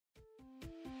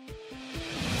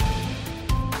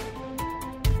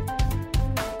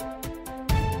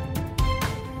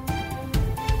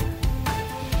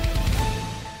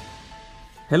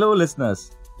Hello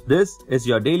listeners, this is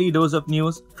your daily dose of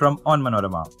news from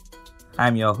Onmanorama.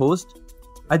 I'm your host,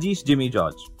 Ajish Jimmy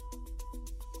George.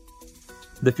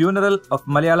 The funeral of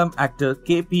Malayalam actor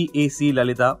KPAC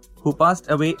Lalitha, who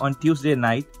passed away on Tuesday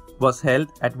night, was held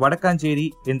at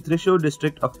Vadakkancheri in Thrissur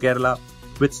district of Kerala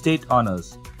with state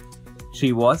honours.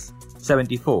 She was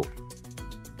 74.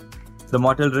 The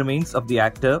mortal remains of the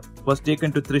actor was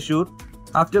taken to Thrissur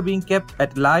after being kept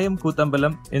at Layam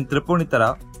Kootambalam in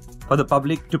Thrippunithara for the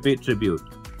public to pay tribute.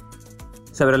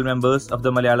 Several members of the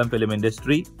Malayalam film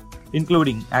industry,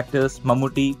 including actors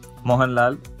Mammootty,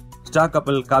 Mohanlal, star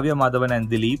couple Kavya Madhavan and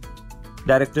Dileep,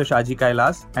 director Shaji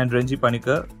Kailas and Renji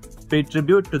Panikkar paid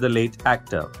tribute to the late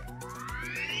actor.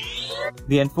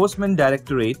 The Enforcement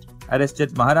Directorate arrested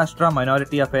Maharashtra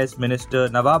Minority Affairs Minister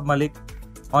Nawab Malik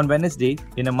on Wednesday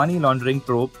in a money laundering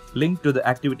probe linked to the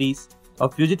activities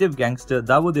of fugitive gangster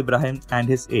Dawood Ibrahim and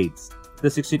his aides. The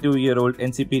 62-year-old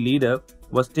NCP leader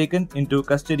was taken into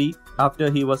custody after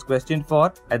he was questioned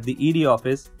for at the ED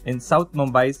office in South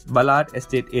Mumbai's Ballard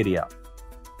Estate area.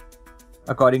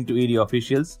 According to ED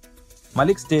officials,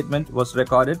 Malik's statement was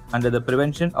recorded under the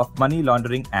Prevention of Money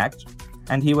Laundering Act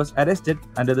and he was arrested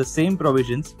under the same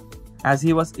provisions as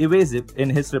he was evasive in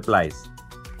his replies.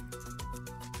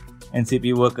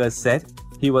 NCP workers said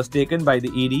he was taken by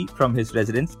the ED from his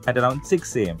residence at around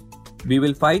 6 am. "We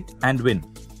will fight and win.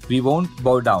 We won't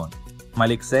bow down,"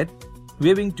 Malik said,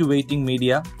 waving to waiting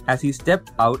media as he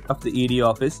stepped out of the ED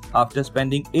office after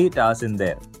spending 8 hours in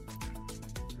there.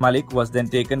 Malik was then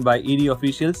taken by ED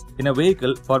officials in a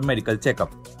vehicle for medical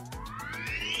checkup.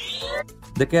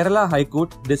 The Kerala High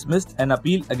Court dismissed an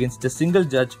appeal against a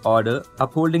single-judge order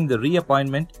upholding the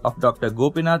reappointment of Dr.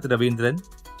 Gopinath Ravindran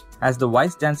as the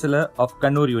Vice-Chancellor of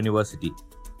Kannur University.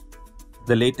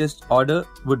 The latest order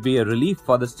would be a relief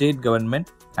for the state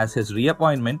government as his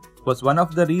reappointment was one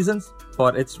of the reasons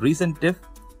for its recent tiff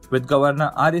with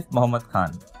Governor Arif Mohammed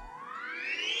Khan.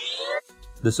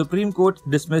 The Supreme Court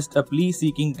dismissed a plea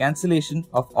seeking cancellation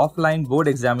of offline board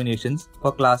examinations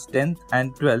for class 10th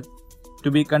and 12th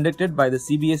to be conducted by the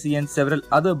CBSE and several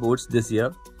other boards this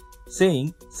year,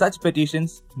 saying such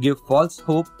petitions give false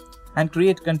hope and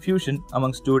create confusion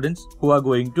among students who are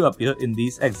going to appear in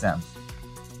these exams.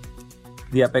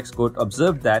 The Apex Court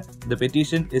observed that the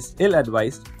petition is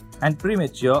ill-advised and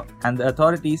premature and the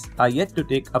authorities are yet to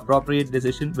take appropriate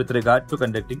decision with regard to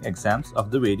conducting exams of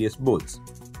the various boards.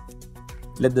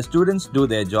 Let the students do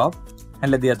their job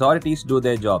and let the authorities do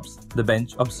their jobs, the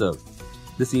bench observed.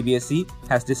 The CBSE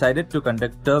has decided to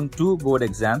conduct Term 2 board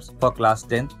exams for Class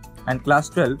 10 and Class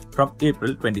 12 from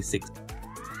April 26.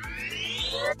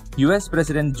 US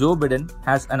President Joe Biden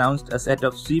has announced a set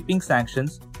of sweeping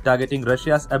sanctions targeting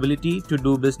Russia's ability to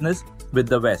do business with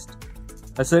the West,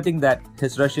 asserting that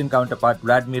his Russian counterpart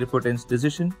Vladimir Putin's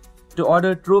decision to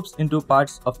order troops into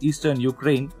parts of eastern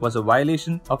Ukraine was a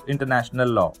violation of international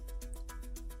law.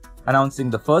 Announcing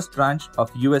the first tranche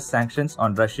of US sanctions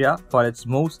on Russia for its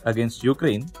moves against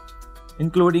Ukraine,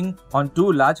 including on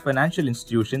 2 large financial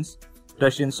institutions,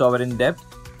 Russian sovereign debt,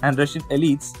 and Russian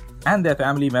elites and their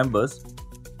family members,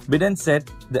 Biden said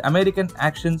the American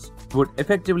actions would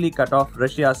effectively cut off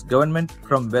Russia's government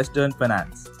from Western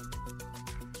finance.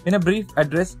 In a brief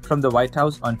address from the White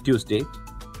House on Tuesday,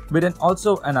 Biden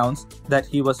also announced that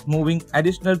he was moving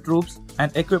additional troops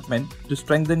and equipment to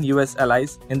strengthen US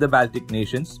allies in the Baltic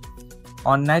nations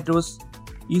on NATO's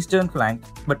eastern flank,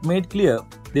 but made clear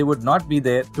they would not be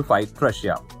there to fight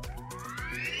Russia.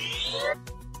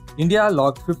 India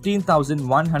logged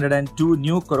 15,102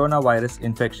 new coronavirus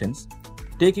infections,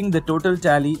 taking the total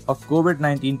tally of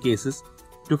COVID-19 cases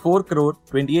to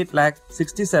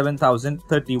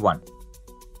 4,28,67,031,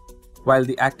 while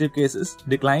the active cases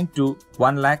declined to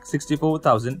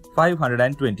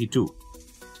 1,64,522.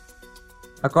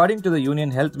 According to the Union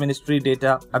Health Ministry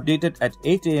data updated at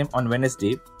 8 am on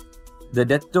Wednesday, the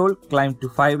death toll climbed to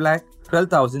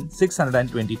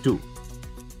 5,12,622.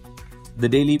 The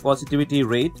daily positivity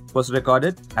rate was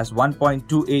recorded as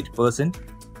 1.28%,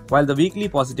 while the weekly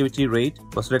positivity rate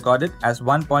was recorded as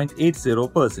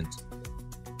 1.80%.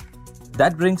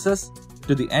 That brings us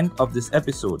to the end of this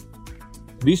episode.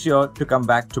 Be sure to come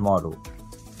back tomorrow.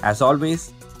 As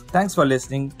always, thanks for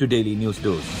listening to Daily News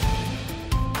Dose.